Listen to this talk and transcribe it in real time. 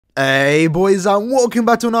Hey boys, and welcome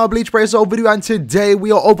back to another Bleach Bracer video, and today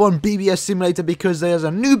we are over on BBS Simulator because there's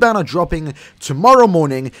a new banner dropping tomorrow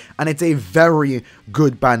morning, and it's a very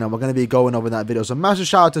good banner. We're going to be going over that video, so massive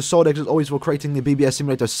shout out to Soldex as always for creating the BBS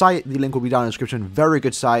Simulator site. The link will be down in the description. Very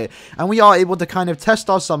good site, and we are able to kind of test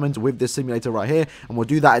our summons with this simulator right here, and we'll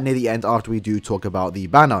do that near the end after we do talk about the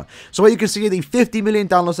banner. So what you can see, the 50 million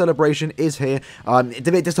download celebration is here. It's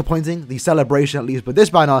a bit disappointing, the celebration at least, but this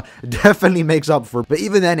banner definitely makes up for it. But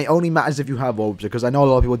even then, it only matters if you have orbs, because I know a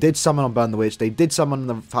lot of people did summon on Burn the Witch. They did summon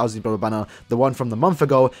the 1000 dollar banner, the one from the month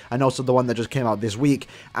ago, and also the one that just came out this week,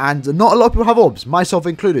 and not a lot of people have orbs, myself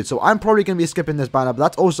included, so I'm probably going to be skipping this banner, but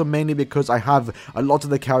that's also mainly because I have a lot of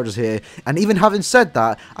the characters here, and even having said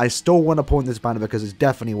that, I still want to point this banner because it's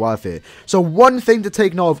definitely worth it. So one thing to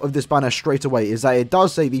take note of this banner straight away is that it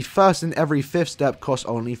does say the first and every 5th step costs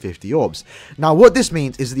only 50 orbs. Now what this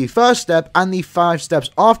means is the first step and the 5 steps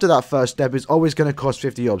after that first step is always going to cost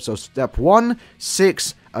 50 orbs. So step 1,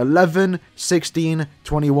 6, 11, 16,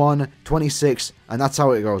 21, 26, and that's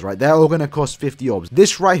how it goes, right? They're all going to cost 50 orbs.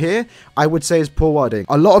 This right here, I would say is poor wording.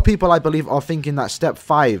 A lot of people, I believe, are thinking that step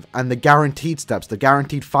 5 and the guaranteed steps, the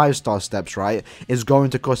guaranteed 5-star steps, right, is going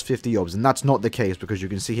to cost 50 orbs, and that's not the case, because you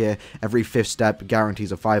can see here, every 5th step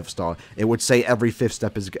guarantees a 5-star. It would say every 5th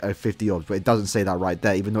step is 50 orbs, but it doesn't say that right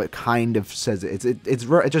there, even though it kind of says it. It's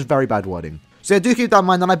just very bad wording. So yeah, do keep that in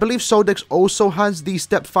mind, and I believe Soldex also has the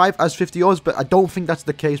step 5 as 50 orbs, but I don't think that's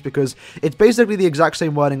the case because it's basically the exact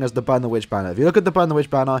same wording as the Burn the Witch banner. If you look at the Burn the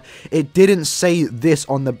Witch banner, it didn't say this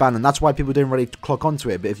on the banner, and that's why people didn't really clock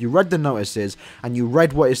onto it. But if you read the notices and you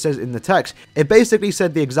read what it says in the text, it basically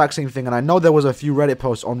said the exact same thing, and I know there was a few Reddit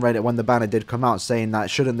posts on Reddit when the banner did come out saying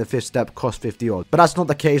that shouldn't the 5th step cost 50 orbs, but that's not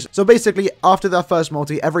the case. So basically, after that first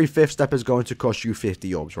multi, every 5th step is going to cost you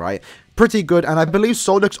 50 orbs, right? Pretty good, and I believe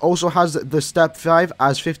Soldex also has the step 5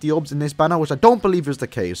 as 50 orbs in this banner, which I don't believe is the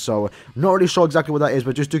case, so I'm not really sure exactly what that is,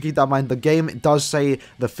 but just do keep that in mind. The game does say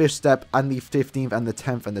the 5th step and the 15th and the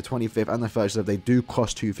 10th and the 25th and the 1st step, they do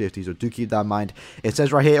cost 250, so do keep that in mind. It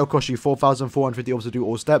says right here it'll cost you 4,450 orbs to do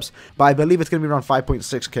all steps, but I believe it's going to be around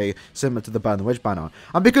 5.6k, similar to the Burn the Witch banner,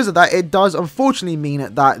 and because of that, it does unfortunately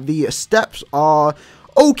mean that the steps are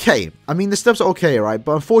okay. I mean, the steps are okay, right?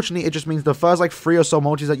 But unfortunately, it just means the first, like, 3 or so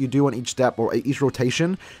multis that you do on each step or each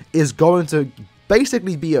rotation is going to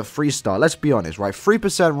basically be a 3-star. Let's be honest, right?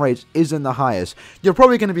 3% rate isn't the highest. You're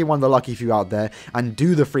probably going to be one of the lucky few out there and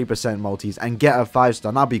do the 3% multis and get a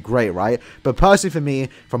 5-star. That'd be great, right? But personally for me,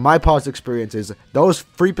 from my past experiences, those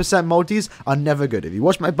 3% multis are never good. If you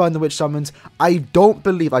watch my Burn the Witch summons, I don't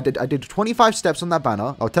believe I did 25 steps on that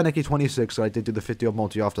banner, or technically 26, so I did do the 50 of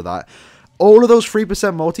multi after that. All of those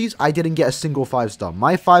 3% multis, I didn't get a single 5-star.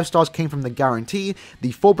 My 5 stars came from the guarantee,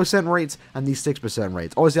 the 4% rates, and the 6%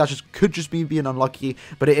 rates. Obviously, that could just be being unlucky,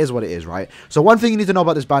 but it is what it is, right? So one thing you need to know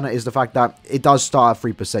about this banner is the fact that it does start at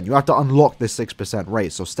 3%. You have to unlock this 6%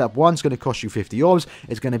 rate. So step 1 is going to cost you 50 orbs.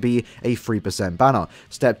 It's going to be a 3% banner.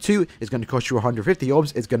 Step 2 is going to cost you 150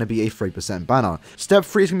 orbs. It's going to be a 3% banner. Step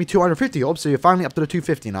 3 is going to be 250 orbs, so you're finally up to the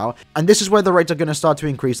 250 now. And this is where the rates are going to start to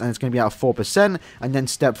increase, and it's going to be at 4%. And then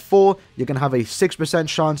step 4, you're going to have a 6%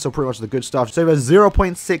 chance, so pretty much the good stuff. So you have a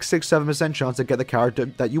 0.667% chance to get the character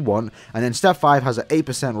that you want, and then step 5 has an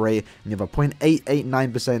 8% rate, and you have a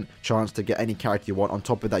 0.889% chance to get any character you want. On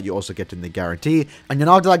top of that, you also get in the guarantee, and then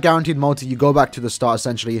after that guaranteed multi, you go back to the start,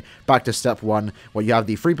 essentially back to step 1, where you have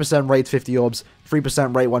the 3% rate 50 orbs,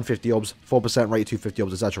 3% rate 150 orbs, 4% rate 250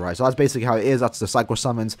 orbs, etc. Right? So that's basically how it is. That's the cycle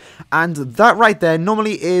summons, and that right there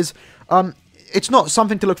normally is it's not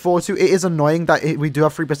something to look forward to. It is annoying that we do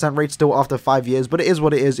have 3% rate still after 5 years, but it is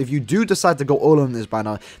what it is. If you do decide to go all on this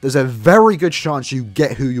banner, there's a very good chance you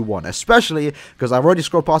get who you want, especially because I've already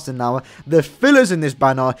scrolled past it now. The fillers in this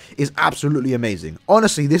banner is absolutely amazing.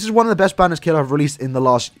 Honestly, this is one of the best banners Killer have released in the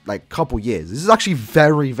last, like, couple years. This is actually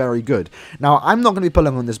very, very good. Now, I'm not going to be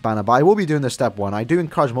pulling on this banner, but I will be doing the step 1. I do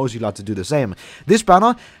encourage most of you to do the same. This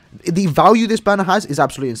banner, the value this banner has is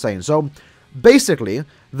absolutely insane. So basically,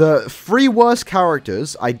 the 3 worst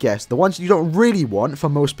characters, I guess, the ones you don't really want, for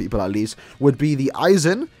most people at least, would be the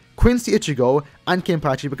Aizen, Quincy Ichigo, and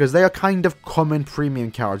Kenpachi, because they are kind of common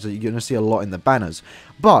premium characters that you're going to see a lot in the banners.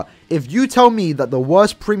 But if you tell me that the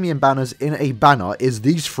worst premium banners in a banner is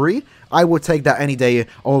these 3, I would take that any day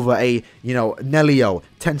over a, you know, Nelio,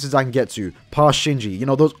 Tensei Zangetsu, Past Shinji, you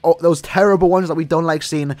know, those terrible ones that we don't like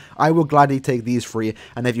seeing. I will gladly take these 3.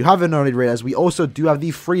 And if you haven't already realized, we also do have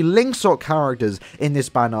the 3 Link Sort characters in this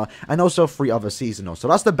banner, and also 3 other seasonal. So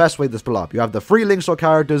that's the best way to split up. You have the 3 Link Sort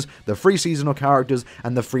characters, the 3 seasonal characters,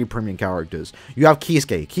 and the 3 premium characters. You have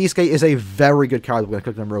Kisuke. Kisuke is a very good character. We're going to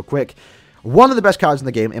click them real quick. One of the best characters in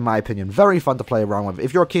the game, in my opinion. Very fun to play around with.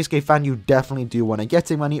 If you're a Kisuke fan, you definitely do want to get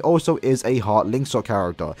him, and he also is a Heart Link Sword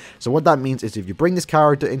character. So what that means is if you bring this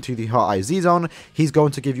character into the Heart IZ zone, he's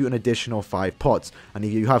going to give you an additional 5 pots. And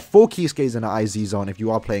if you have 4 Kisukes in the IZ zone, if you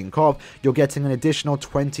are playing co-op, you're getting an additional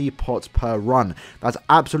 20 pots per run. That's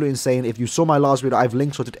absolutely insane. If you saw my last video, I've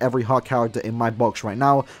link sorted every Heart character in my box right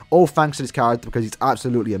now, all thanks to this character because he's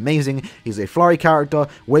absolutely amazing. He's a Flurry character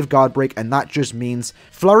with Guard Break, and that just means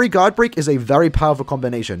Flurry Guard Break is a very powerful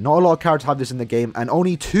combination. Not a lot of characters have this in the game, and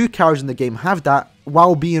only 2 characters in the game have that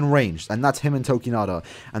while being ranged, and that's him and Tokinada.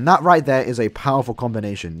 And that right there is a powerful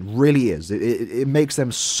combination. Really is. It makes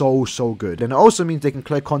them so good. And it also means they can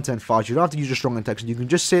clear content fast. You don't have to use your strong protection. You can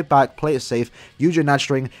just sit back, play it safe, use your nat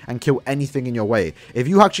string, and kill anything in your way. If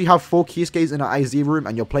you actually have 4 Kisukes in an IZ room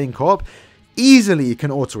and you're playing co-op, easily you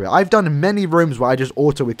can auto it. I've done many rooms where I just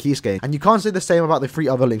auto with Kisuke, and you can't say the same about the 3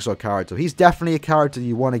 other Link Sword characters. He's definitely a character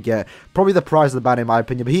you want to get. Probably the prize of the banner in my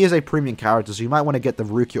opinion, but he is a premium character, so you might want to get the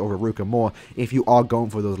Rukia or Ruka more if you are going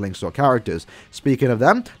for those Link Sword characters. Speaking of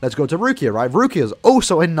them, let's go to Rukia, right? Rukia is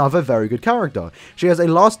also another very good character. She has a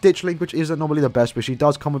last ditch link, which isn't normally the best, but she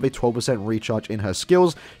does come with a 12% recharge in her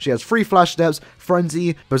skills. She has 3 flash steps,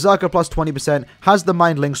 Frenzy, Berserker plus 20%, has the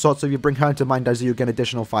Mind Link Sword, so if you bring her into Mind IZ, you get an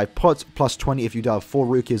additional 5 pots, plus 20 if you do have 4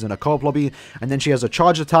 Rukias in a co-op lobby. And then she has a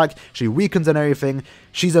charge attack, she weakens and everything.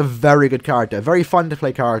 She's a very good character, very fun to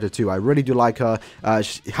play character too. I really do like her.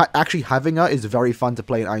 Actually having her is very fun to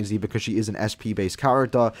play in IZ because she is an SP based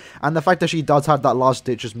character, and the fact that she does have that last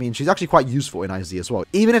ditch just means she's actually quite useful in IZ as well.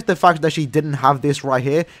 Even if the fact that she didn't have this right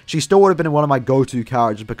here, she still would have been one of my go-to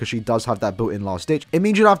characters because she does have that built-in last ditch. It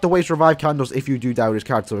means you don't have to waste revive candles if you do die with this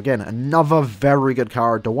character. So again, another very good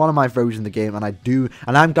character, one of my favorites in the game, and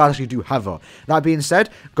I'm glad I actually do have her. That being said,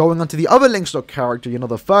 going on to the other Link Sword character, you know,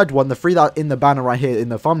 the third one, the 3 that in the banner right here in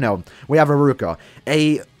the thumbnail, we have Aruka,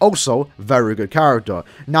 a also very good character.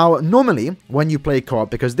 Now, normally when you play co-op,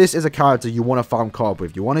 because this is a character you want to farm co-op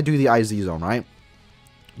with, you want to do the IZ zone, right?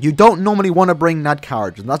 You don't normally want to bring that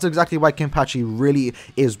character, and that's exactly why Kenpachi really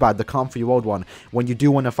is bad, the calm for your old one, when you do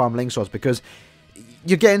want to farm Link Swords, because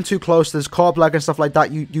you're getting too close, there's co-op lag and stuff like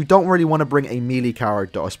that. You don't really want to bring a melee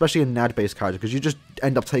character, especially a NAD-based character, because you just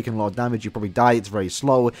end up taking a lot of damage, you probably die, it's very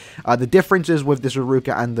slow. The difference is with this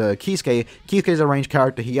Ruka and the Kisuke is a ranged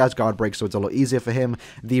character, he has guard break, so it's a lot easier for him.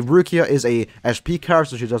 The Rukia is a SP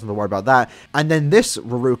character, so she doesn't have to worry about that. And then this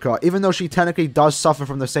Ruka, even though she technically does suffer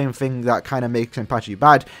from the same thing that kind of makes Kenpachi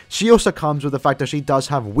bad, she also comes with the fact that she does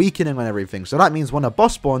have weakening and everything. So that means when a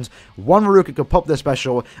boss spawns, one Ruka could pop their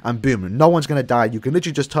special, and boom, no one's going to die. You can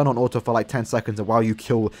literally just turn on auto for like 10 seconds while you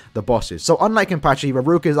kill the bosses. So unlike Kenpachi,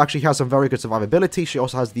 Ruka actually has some very good survivability. She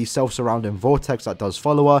also has the self-surrounding vortex that does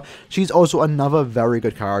follow her. She's also another very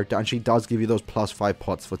good character, and she does give you those +5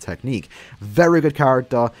 pots for technique. Very good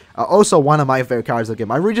character. Also one of my favorite characters of the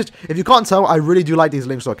game. If you can't tell, I really do like these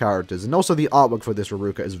Link Sword characters, and also the artwork for this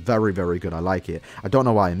Ruka is very good. I like it. I don't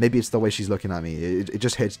know why. Maybe it's the way she's looking at me. It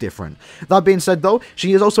just hits different. That being said though,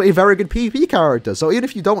 she is also a very good PvP character. So even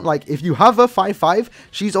if you don't like, if you have a 5/5,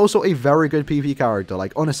 she's also a very good PvP character.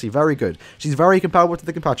 Like honestly, very good. She's very comparable to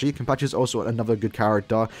the Kenpachi. Kenpachi is also another good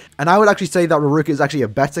character. And I would actually say that Ruka is actually a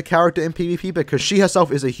better character in PvP because she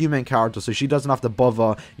herself is a human character, so she doesn't have to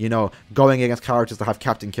bother, you know, going against characters that have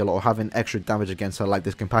Captain Killer or having extra damage against her like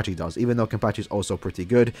this Kenpachi does, even though Kenpachi is also pretty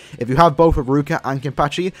good. If you have both of Ruka and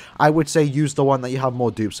Kenpachi, I would say use the one that you have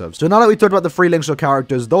more dupes of. So now that we talked about the 3 Link Sword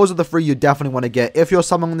characters, those are the 3 you definitely want to get. If you're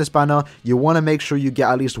summoning this banner, you want to make sure you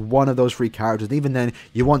get at least one of those 3 characters, and even then,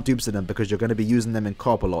 you want dupes of them because you're going to be using them in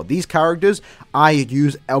co-op a lot. These characters, I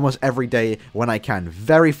use almost every day when I can.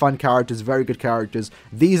 Very fun characters, very good characters.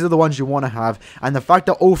 These are the ones you want to have, and the fact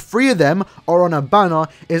that all 3 of them are on a banner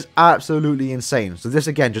is absolutely insane. So this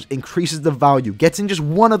again just increases the value. Getting just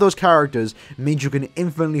one of those characters means you can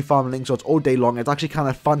infinitely farm Link Swords all day long. It's actually kind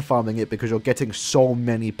of fun farming it because you're getting so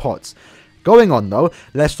many pots. Going on though,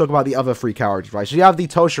 let's talk about the other 3 characters, right? So you have the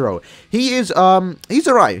Toshiro. He is, he's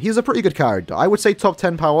alright. He's a pretty good character. I would say top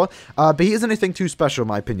 10 power, but he isn't anything too special in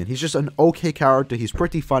my opinion. He's just an okay character. He's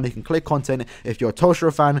pretty fun. He can clear content. If you're a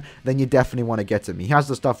Toshiro fan, then you definitely want to get him. He has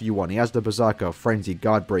the stuff you want. He has the Berserker, Frenzy,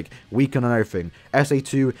 Guard Break, Weaken and everything.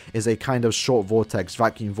 SA2 is a kind of short vortex,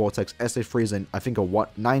 vacuum vortex. SA3 is I think a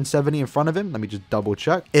 970 in front of him. Let me just double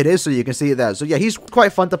check. It is, so you can see it there. So yeah, he's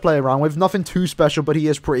quite fun to play around with. Nothing too special, but he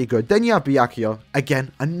is pretty good. Then you have Byakuya.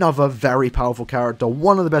 Again, another very powerful character.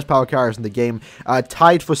 One of the best power characters in the game.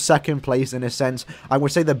 Tied for second place in a sense. I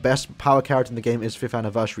would say the best power character in the game is 5th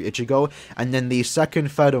Anniversary Ichigo. And then the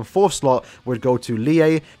second, third, and fourth slot would go to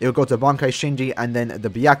Lie. It would go to Bankai Shinji and then the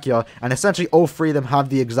Byakuya. And essentially all three of them have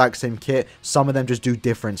the exact same kit. Some of them just do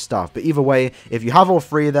different stuff. But either way, if you have all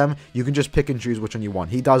three of them, you can just pick and choose which one you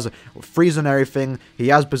want. He does freeze on everything. He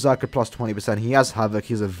has Berserker plus 20%. He has Havoc.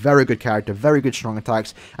 He's a very good character. Very good strong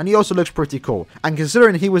attacks. And he also looks pretty cool. And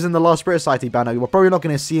considering he was in the last Spirit Society banner, we're probably not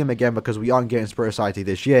going to see him again because we aren't getting Spirit Society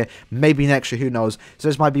this year. Maybe next year, who knows. So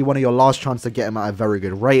this might be one of your last chances to get him at a very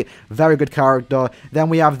good rate. Very good character. Then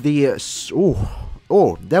we have the...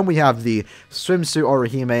 then we have the Swimsuit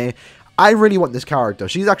Orihime. I really want this character.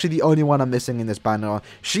 She's actually the only one I'm missing in this banner.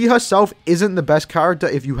 She herself isn't the best character.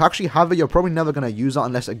 If you actually have her, you're probably never going to use her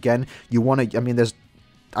unless, again, you want to... I mean,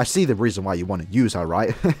 I see the reason why you want to use her,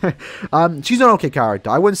 right? She's an okay character.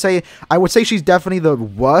 I would say she's definitely the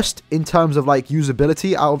worst in terms of like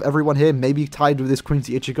usability out of everyone here, maybe tied with this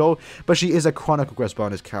Quincy Ichigo, but she is a Chronicle Quest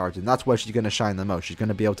bonus character, and that's where she's going to shine the most. She's going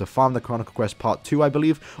to be able to farm the Chronicle Quest Part 2, I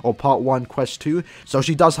believe, or Part 1 Quest 2, so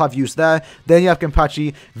she does have use there. Then you have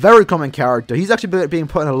Kenpachi, very common character. He's actually being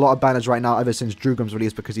put in a lot of banners right now ever since Drugum's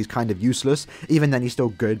release because he's kind of useless. Even then, he's still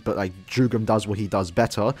good, but like Drugum does what he does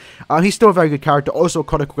better. He's still a very good character, also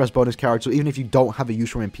Quest bonus character, so even if you don't have a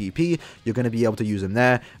use for him in PvP, you're going to be able to use him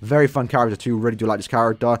there. Very fun character too, really do like this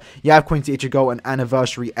character. You have Quincy Ichigo, an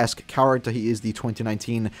anniversary-esque character. He is the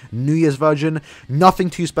 2019 New Year's version.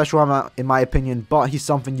 Nothing too special in my opinion, but he's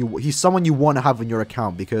someone you want to have on your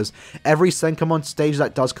account because every Senkamon stage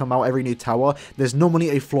that does come out, every new tower, there's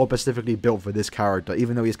normally a floor specifically built for this character,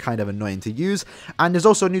 even though he's kind of annoying to use. And there's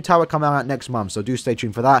also a new tower coming out next month, so do stay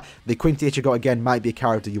tuned for that. The Quincy Ichigo, again, might be a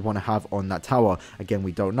character you want to have on that tower. Again,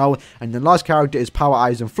 we don't know. And the last character is Power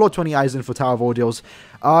Aizen, floor 20 Aizen for Tower of Ordeals.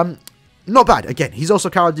 Not bad. Again, he's also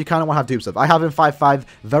a character you kind of want to have dupes of. I have him 5-5,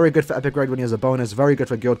 very good for Epic Grade when he has a bonus, very good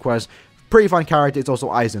for Guild Quest. Pretty fun character. It's also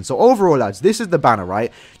Aizen. So overall, lads, this is the banner,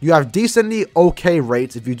 right? You have decently okay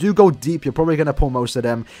rates. If you do go deep, you're probably going to pull most of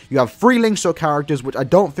them. You have 3 Linkshot characters, which I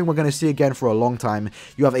don't think we're going to see again for a long time.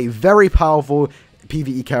 You have a very powerful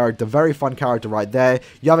PvE character, very fun character right there.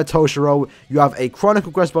 You have a Toshiro, you have a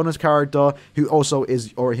Chronicle Quest bonus character who also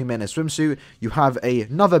is Orihime in a swimsuit. You have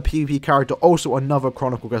another PvP character, also another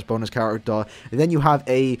Chronicle Quest bonus character. And then you have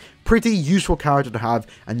a pretty useful character to have,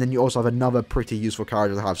 and then you also have another pretty useful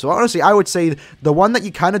character to have. So honestly, I would say the one that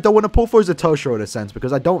you kind of don't want to pull for is the Toshiro in a sense,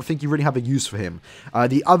 because I don't think you really have a use for him.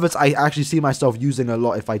 The others I actually see myself using a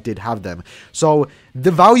lot if I did have them. So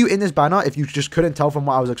the value in this banner, if you just couldn't tell from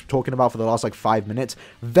what I was talking about for the last like 5 minutes,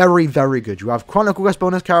 very, very good. You have Chronicle Quest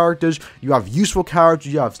bonus characters, you have useful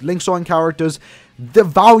characters, you have Linkshot characters. The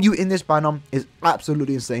value in this banner is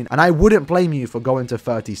absolutely insane, and I wouldn't blame you for going to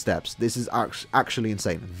 30 steps. This is actually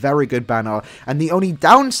insane. Very good banner, and the only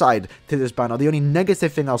downside to this banner, the only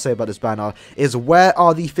negative thing I'll say about this banner is where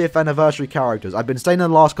are the 5th anniversary characters? I've been saying in the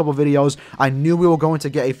last couple of videos, I knew we were going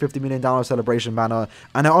to get a $50 million celebration banner,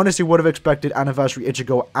 and I honestly would have expected Anniversary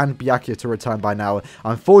Ichigo and Byakuya to return by now.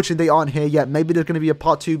 Unfortunately, they aren't here yet. Maybe there's going to be a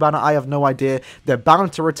part 2 banner. I have no idea. They're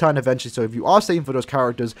bound to return eventually, so if you are saving for those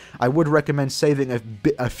characters, I would recommend saving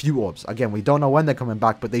a few orbs. Again, we don't know when they're coming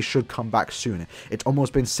back, but they should come back soon. It's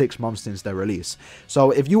almost been 6 months since their release.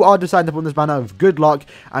 So if you are deciding to put this banner, good luck.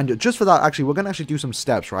 And just for that, actually, we're going to actually do some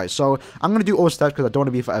steps, right? So I'm going to do all steps because I don't want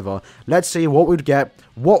to be forever. Let's see what we'd get.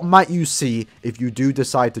 What might you see if you do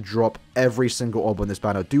decide to drop every single orb on this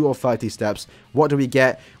banner? Do all 30 steps. What do we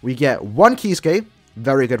get? We get 1 Kisuke.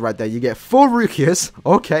 Very good right there. You get 4 Rukias.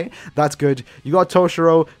 Okay, that's good. You got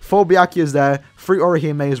Toshiro, 4 Byakuyas there, 3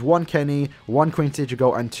 Orihimes, 1 Kenny, 1 Quincy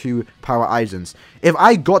Ichigo, and 2 Power Aizens. If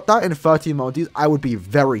I got that in 30 multis, I would be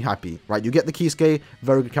very happy, right? You get the Kisuke,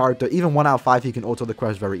 very good character. Even 1 out of 5, he can auto the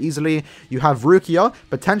quest very easily. You have Rukia,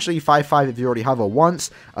 potentially 5-5 if you already have her once.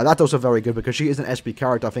 That's also very good because she is an SP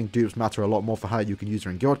character. I think dupes matter a lot more for her. You can use her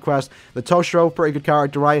in Guild Quest. The Toshiro, pretty good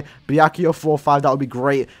character, right? Byakuya, 4-5, that would be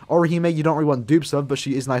great. Orihime, you don't really want dupes of, but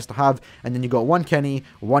she is nice to have. And then you got 1 Kenny,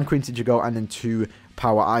 1 Quincy Ichigo, and then 2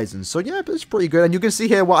 Power Aizen. So yeah, it's pretty good. And you can see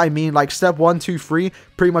here what I mean. Like step 1, 2, 3,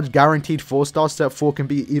 pretty much guaranteed 4-star. Step 4 can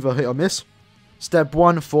be either hit or miss. Step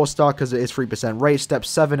 1, 4-star because it is 3% rate. Step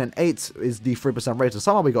 7 and 8 is the 3% rate. So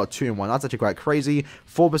somehow we got 2 in 1. That's actually quite crazy.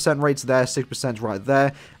 4% rates there, 6% right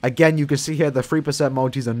there. Again, you can see here the 3%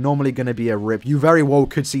 multis are normally going to be a rip. You very well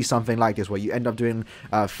could see something like this where you end up doing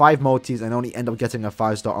 5 multis and only end up getting a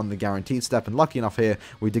 5-star on the guaranteed step. And lucky enough here,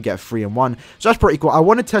 we did get 3 in 1. So that's pretty cool. I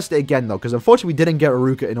want to test it again though, because unfortunately we didn't get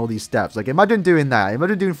Aruka in all these steps. Like imagine doing that.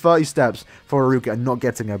 Imagine doing 30 steps for Aruka and not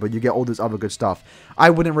getting her, but you get all this other good stuff. I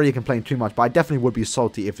wouldn't really complain too much, but I definitely definitely would be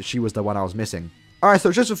salty if she was the one I was missing. Alright,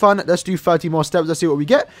 so just for fun, let's do 30 more steps. Let's see what we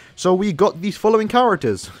get. So we got these following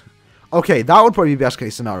characters. Okay, that would probably be best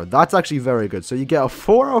case scenario. That's actually very good. So you get a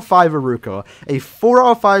 4 out of 5 Aruka, a 4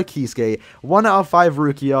 out of 5 Kisuke, 1 out of 5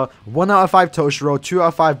 Rukia, 1 out of 5 Toshiro, 2 out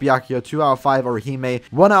of 5 Byakuya, 2 out of 5 Orihime,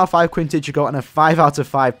 1 out of 5 Quintichiko, and a 5 out of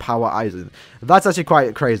 5 Power Aizen. That's actually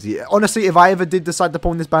quite crazy. Honestly, if I ever did decide to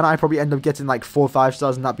pull in this banner, I'd probably end up getting like 4 or 5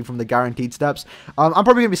 stars, and that'd be from the guaranteed steps. I'm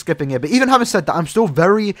probably going to be skipping it, but even having said that, I'm still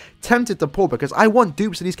very tempted to pull because I want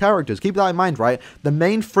dupes of these characters. Keep that in mind, right? The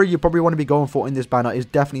main 3 you probably want to be going for in this banner is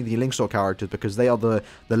definitely the Link Sword characters because they are the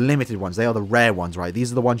limited ones. They are the rare ones, right?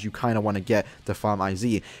 These are the ones you kind of want to get to farm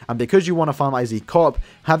IZ. And because you want to farm IZ co-op,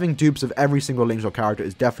 having dupes of every single Link Sword character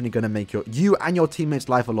is definitely going to make you and your teammates'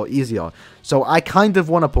 life a lot easier. So I kind of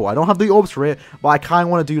want to pull. I don't have the orbs for it, but I kind of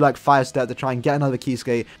want to do like 5 steps to try and get another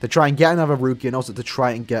Kisuke, to try and get another Ruki, and also to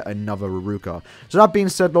try and get another Ruruka. So that being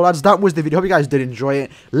said, lads, that was the video. Hope you guys did enjoy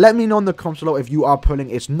it. Let me know in the comments below if you are pulling.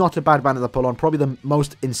 It's not a bad banner to pull on. Probably the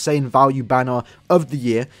most insane value banner of the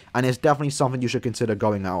year, and it's definitely something you should consider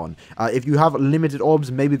going out on. If you have limited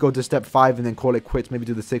orbs, maybe go to step 5 and then call it quits. Maybe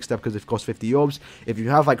do the 6th step because it costs 50 orbs. If you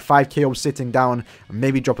have like 5k orbs sitting down,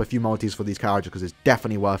 maybe drop a few multis for these characters because it's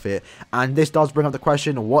definitely worth it. And this does bring up the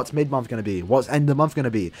question, what's mid-month going to be? What's end of month going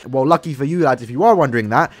to be? Well, lucky for you lads, if you are wondering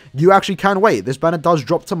that, you actually can wait. This banner does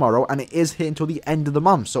drop tomorrow and it is here until the end of the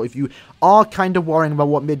month. So if you are kind of worrying about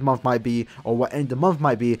what mid-month might be or what end of month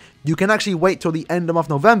might be, you can actually wait till the end of month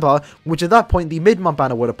November, which at that point the mid-month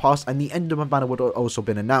banner would have passed and the end of month banner would have also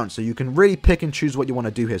been announced. So you can really pick and choose what you want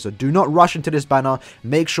to do here. So do not rush into this banner.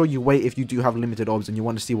 Make sure you wait if you do have limited orbs and you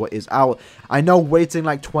want to see what is out. I know waiting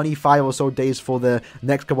like 25 or so days for the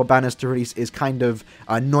next couple of banners to release is kind of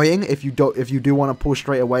annoying if you do want to pull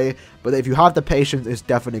straight away, but if you have the patience, it's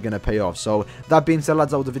definitely going to pay off. So that being said,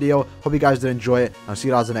 lads, that was the video. Hope you guys did enjoy it. I'll see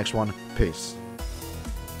you guys in the next one. Peace.